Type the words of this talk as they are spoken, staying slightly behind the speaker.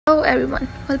Hello everyone,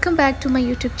 welcome back to my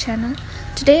YouTube channel.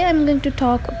 Today I'm going to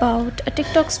talk about a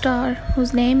TikTok star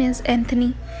whose name is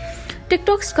Anthony.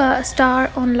 TikTok star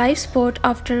on live sport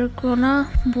after Corona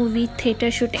movie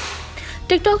theater shooting.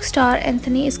 TikTok star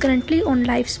Anthony is currently on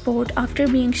live sport after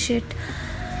being shot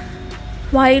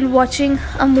while watching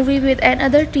a movie with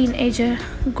another teenager,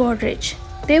 Godrich.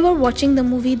 They were watching the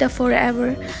movie The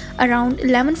Forever around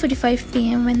 11:45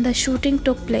 p.m. when the shooting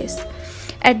took place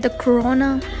at the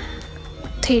Corona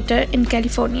Theater in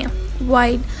California.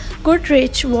 While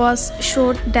Goodrich was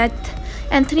shot dead,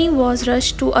 Anthony was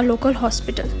rushed to a local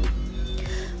hospital.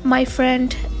 My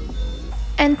friend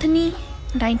Anthony,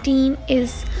 19,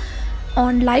 is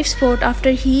on live sport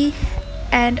after he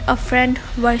and a friend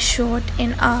were shot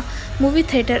in a movie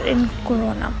theater in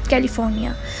Corona,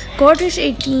 California. Goodrich,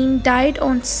 18, died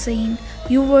on scene.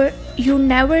 You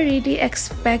never really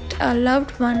expect a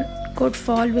loved one could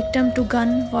fall victim to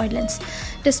gun violence,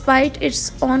 despite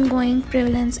its ongoing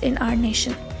prevalence in our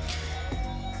nation.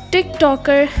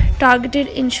 TikToker targeted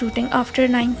in shooting after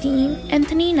 19.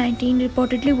 Anthony, 19,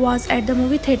 reportedly was at the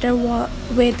movie theater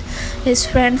with his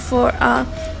friend for a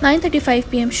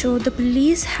 9:35 p.m. show. The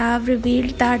police have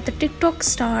revealed that the TikTok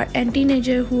star and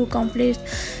teenager who accompanied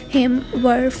him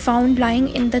were found lying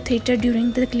in the theater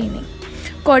during the cleaning.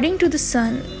 According to The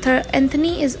Sun, Anthony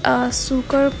is a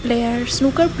snooker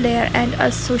player, and a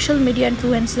social media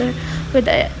influencer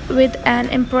with an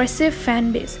impressive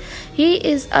fan base. He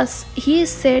is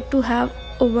said to have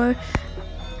over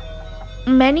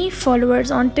many followers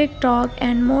on TikTok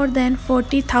and more than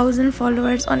 40,000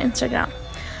 followers on Instagram.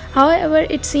 However,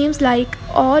 it seems like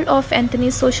all of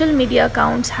Anthony's social media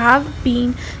accounts have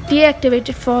been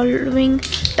deactivated following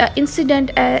the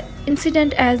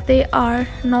incident as they are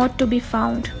not to be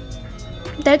found.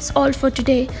 That's all for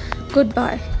today.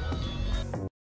 Goodbye.